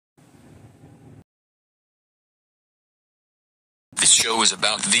show is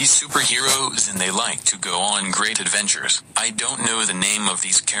about these superheroes and they like to go on great adventures. I don't know the name of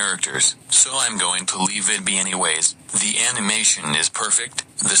these characters, so I'm going to leave it be anyways. The animation is perfect,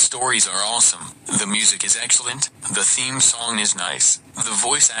 the stories are awesome, the music is excellent, the theme song is nice, the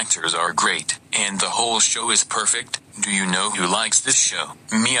voice actors are great, and the whole show is perfect. Do you know who likes this show?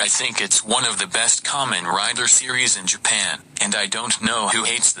 Me, I think it's one of the best Kamen Rider series in Japan, and I don't know who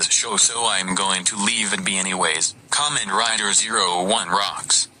hates this show, so I'm going to leave it be anyways. Kamen Rider 01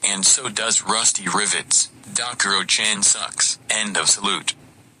 rocks, and so does Rusty Rivets. Dokuro-chan sucks. End of salute.